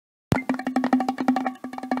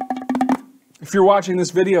If you're watching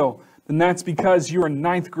this video, then that's because you're in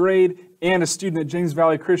 9th grade and a student at James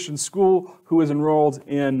Valley Christian School who is enrolled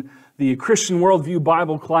in the Christian Worldview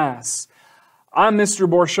Bible class. I'm Mr.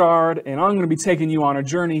 Borchard, and I'm going to be taking you on a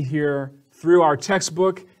journey here through our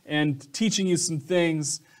textbook and teaching you some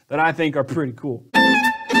things that I think are pretty cool.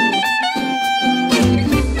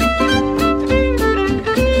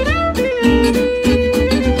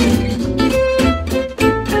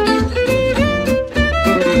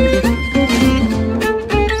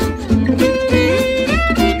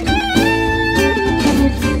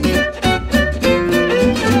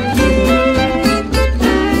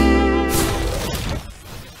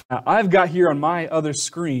 I've got here on my other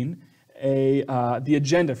screen the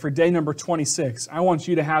agenda for day number 26. I want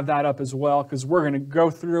you to have that up as well because we're going to go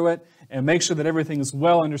through it and make sure that everything is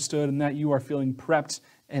well understood and that you are feeling prepped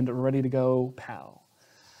and ready to go, pal.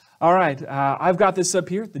 All right, I've got this up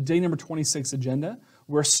here, the day number 26 agenda.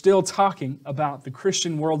 We're still talking about the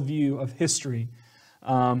Christian worldview of history.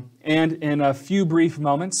 And in a few brief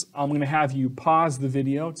moments, I'm going to have you pause the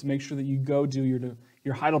video to make sure that you go do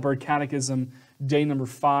your Heidelberg Catechism day number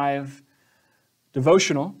 5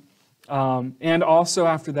 devotional. And also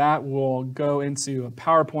after that, we'll go into a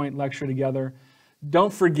PowerPoint lecture together.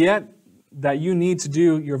 Don't forget that you need to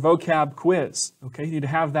do your vocab quiz. Okay, you need to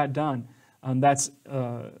have that done. That's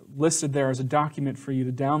listed there as a document for you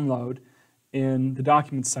to download in the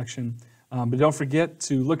documents section. But don't forget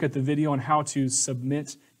to look at the video on how to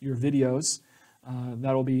submit your videos.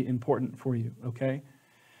 That'll be important for you, okay?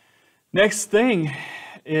 Next thing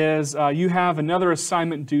is you have another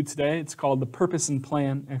assignment due today. It's called the Purpose and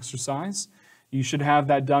Plan exercise. You should have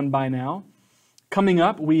that done by now. Coming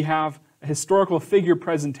up, we have a historical figure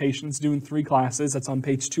presentations due in 3 classes. That's on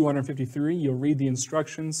page 253. You'll read the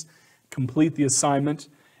instructions, complete the assignment,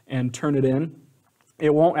 and turn it in.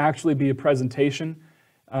 It won't actually be a presentation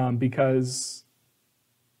because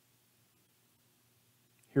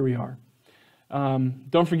here we are.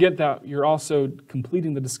 Don't forget that you're also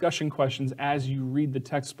completing the discussion questions as you read the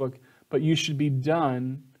textbook, but you should be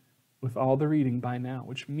done with all the reading by now,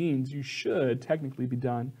 which means you should technically be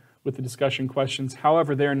done with the discussion questions.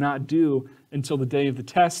 However, they're not due until the day of the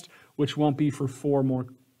test, which won't be for 4 more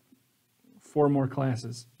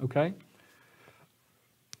classes, okay?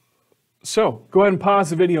 So, go ahead and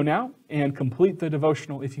pause the video now and complete the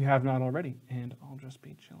devotional if you have not already, and I'll just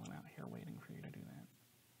be chilling out here waiting for you to do that.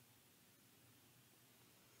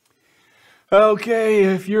 Okay,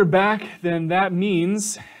 if you're back, then that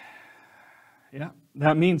means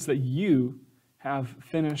that you have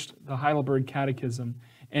finished the Heidelberg Catechism.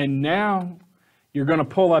 And now you're going to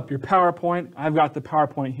pull up your PowerPoint. I've got the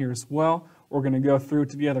PowerPoint here as well. We're going to go through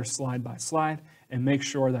together slide by slide and make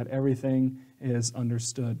sure that everything is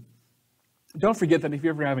understood. Don't forget that if you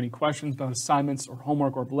ever have any questions about assignments or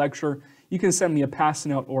homework or lecture, you can send me a pass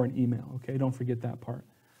note or an email, okay? Don't forget that part.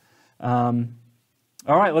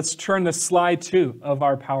 All right, let's turn to slide 2 of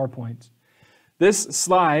our PowerPoint. This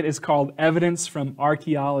slide is called Evidence from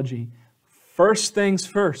Archaeology. First things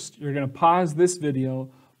first, you're going to pause this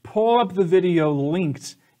video, pull up the video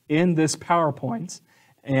linked in this PowerPoint,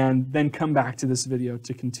 and then come back to this video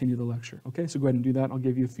to continue the lecture. Okay, so go ahead and do that. I'll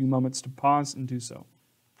give you a few moments to pause and do so.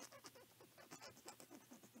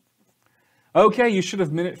 Okay, you should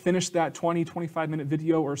have finished that 20-25 minute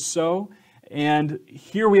video or so. And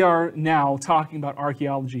here we are now talking about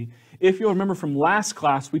archaeology. If you'll remember from last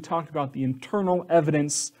class, we talked about the internal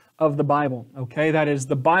evidence of the Bible. Okay, that is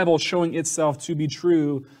the Bible showing itself to be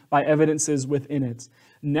true by evidences within it.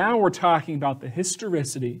 Now we're talking about the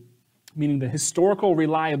historicity, meaning the historical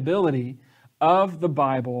reliability of the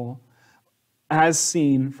Bible as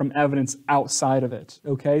seen from evidence outside of it.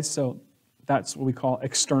 Okay, so that's what we call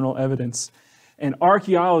external evidence. And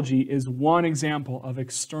archaeology is one example of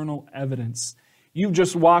external evidence. You've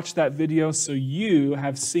just watched that video, so you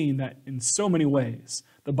have seen that in so many ways,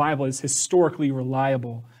 the Bible is historically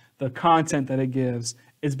reliable. The content that it gives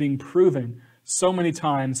is being proven so many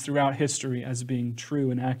times throughout history as being true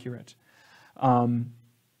and accurate.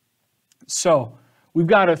 So we've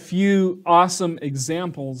got a few awesome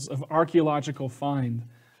examples of archaeological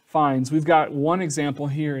finds. We've got one example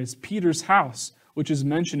here is Peter's house, which is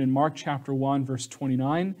mentioned in Mark chapter 1, verse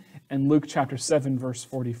 29, and Luke chapter 7, verse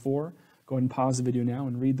 44. Go ahead and pause the video now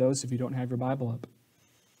and read those if you don't have your Bible up.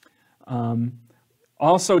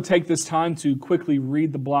 Also take this time to quickly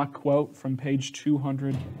read the block quote from page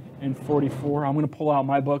 244. I'm going to pull out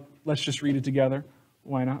my book. Let's just read it together.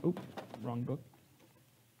 Why not? Oops, wrong book.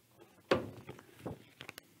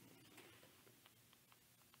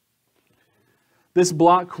 This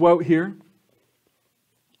block quote here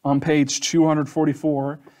on page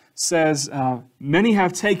 244 says, many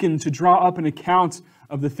have taken to draw up an account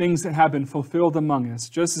of the things that have been fulfilled among us,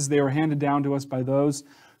 just as they were handed down to us by those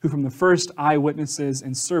who from the first eyewitnesses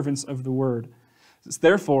and servants of the word.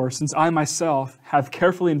 Therefore, since I myself have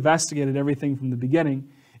carefully investigated everything from the beginning,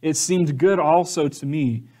 it seemed good also to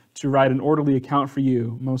me to write an orderly account for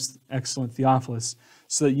you, most excellent Theophilus,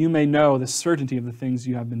 so that you may know the certainty of the things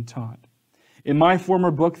you have been taught. In my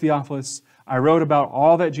former book, Theophilus, I wrote about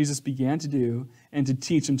all that Jesus began to do and to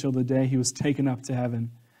teach until the day he was taken up to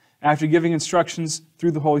heaven, after giving instructions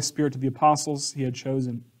through the Holy Spirit to the apostles he had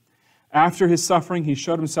chosen. After his suffering, he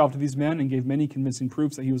showed himself to these men and gave many convincing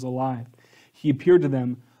proofs that he was alive. He appeared to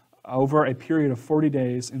them over a period of 40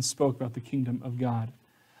 days and spoke about the kingdom of God.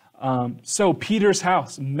 So Peter's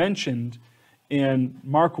house, mentioned in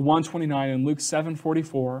Mark 1:29 and Luke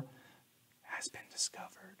 7:44, has been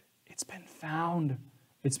discovered. It's been found.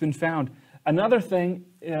 It's been found. Another thing,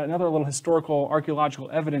 another little historical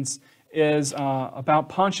archaeological evidence is about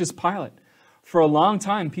Pontius Pilate. For a long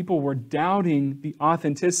time, people were doubting the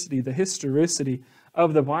authenticity, the historicity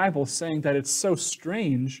of the Bible, saying that it's so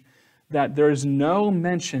strange that there is no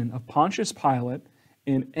mention of Pontius Pilate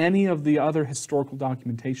in any of the other historical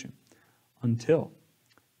documentation until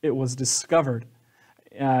it was discovered.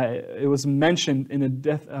 It was mentioned in a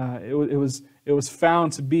death. It was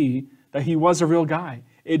found to be that he was a real guy.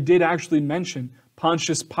 It did actually mention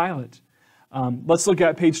Pontius Pilate. Let's look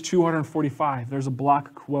at page 245. There's a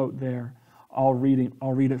block quote there. I'll read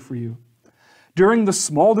it for you. During the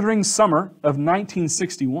smoldering summer of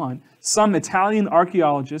 1961, some Italian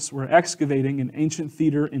archaeologists were excavating an ancient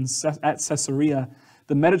theater at Caesarea,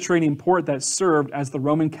 the Mediterranean port that served as the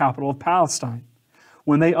Roman capital of Palestine,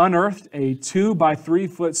 when they unearthed a 2 by 3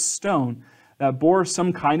 foot stone that bore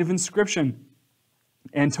some kind of inscription.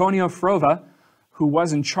 Antonio Frova, who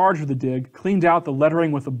was in charge of the dig, cleaned out the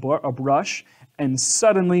lettering with a brush, and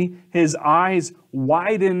suddenly his eyes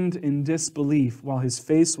widened in disbelief while his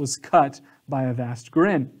face was cut by a vast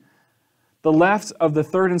grin. The left of the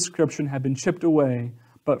third inscription had been chipped away,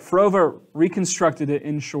 but Frova reconstructed it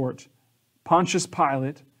in short. Pontius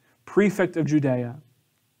Pilate, prefect of Judea,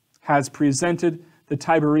 has presented the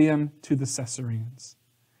Tiberium to the Caesareans.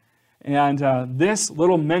 And this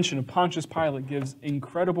little mention of Pontius Pilate gives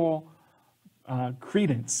incredible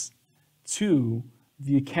credence to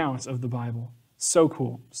the accounts of the Bible. So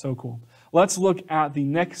cool, so cool. Let's look at the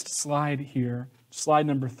next slide here, slide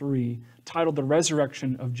number 3, titled The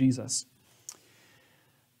Resurrection of Jesus.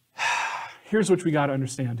 Here's what we got to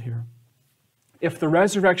understand here. If the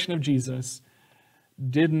resurrection of Jesus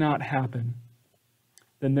did not happen,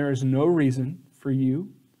 then there is no reason for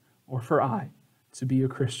you or for I to be a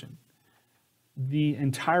Christian. The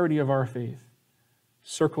entirety of our faith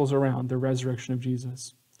circles around the resurrection of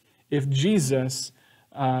Jesus. If Jesus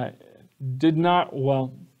did not,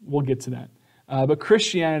 well, we'll get to that. But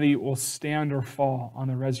Christianity will stand or fall on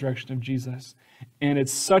the resurrection of Jesus. And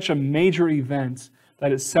it's such a major event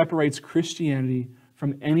that it separates Christianity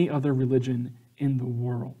from any other religion in the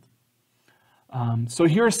world. So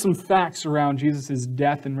here are some facts around Jesus'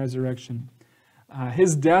 death and resurrection.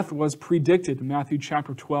 His death was predicted in Matthew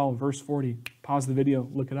chapter 12, verse 40. Pause the video,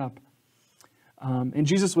 look it up. And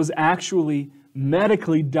Jesus was actually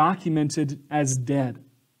medically documented as dead.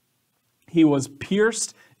 He was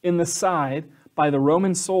pierced in the side by the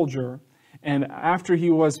Roman soldier, and after he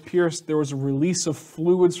was pierced, there was a release of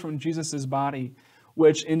fluids from Jesus' body,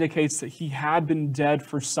 which indicates that he had been dead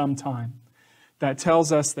for some time. That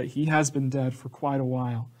tells us that he has been dead for quite a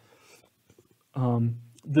while.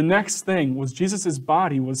 The next thing was Jesus'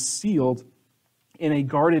 body was sealed in a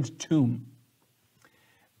guarded tomb.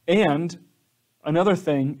 And another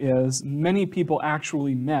thing is many people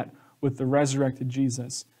actually met with the resurrected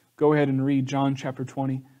Jesus. Go ahead and read John chapter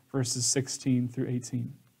 20, verses 16 through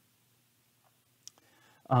 18.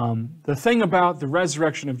 The thing about the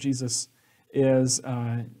resurrection of Jesus is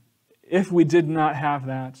if we did not have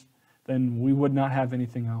that, then we would not have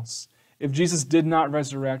anything else. If Jesus did not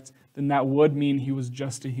resurrect, then that would mean he was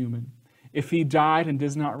just a human. If he died and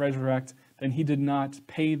does not resurrect, then he did not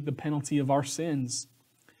pay the penalty of our sins.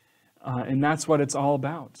 And that's what it's all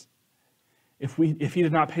about. If he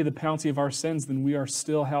did not pay the penalty of our sins, then we are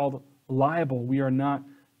still held liable. We are not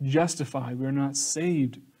justified. We are not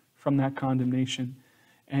saved from that condemnation.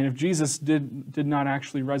 And if Jesus did not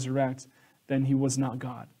actually resurrect, then he was not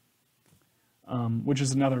God, which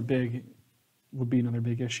is would be another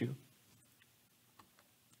big issue.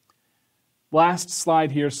 Last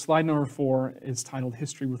slide here, slide number 4, is titled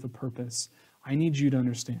History with a Purpose. I need you to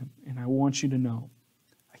understand, and I want you to know.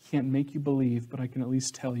 I can't make you believe, but I can at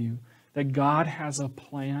least tell you that God has a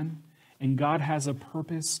plan and God has a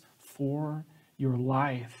purpose for your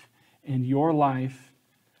life. And your life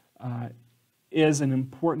is an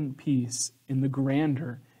important piece in the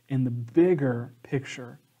grander, in the bigger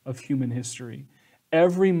picture of human history.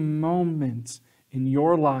 Every moment in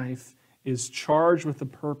your life is charged with a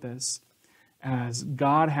purpose as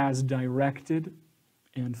God has directed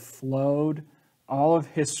and flowed all of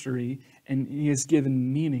history, and He has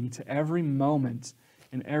given meaning to every moment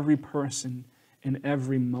and every person in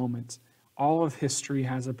every moment. All of history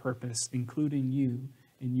has a purpose, including you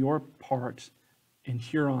in your part in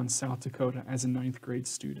Huron, South Dakota, as a 9th grade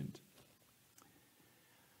student.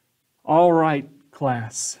 All right,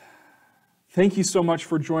 class. Thank you so much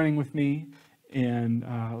for joining with me and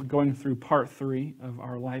going through part 3 of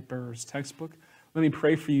our Light Bearers textbook. Let me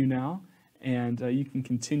pray for you now, and you can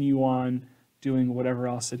continue on doing whatever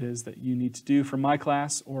else it is that you need to do for my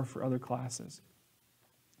class or for other classes.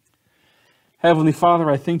 Heavenly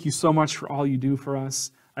Father, I thank you so much for all you do for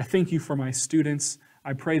us. I thank you for my students.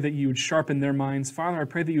 I pray that you would sharpen their minds. Father, I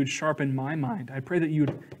pray that you would sharpen my mind. I pray that you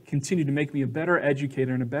would continue to make me a better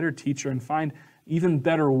educator and a better teacher and find even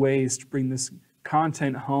better ways to bring this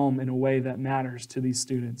content home in a way that matters to these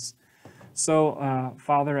students. So,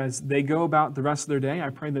 Father, as they go about the rest of their day, I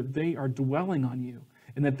pray that they are dwelling on you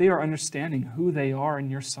and that they are understanding who they are in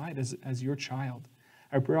your sight as your child.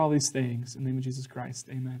 I pray all these things in the name of Jesus Christ.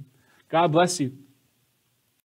 Amen. God bless you.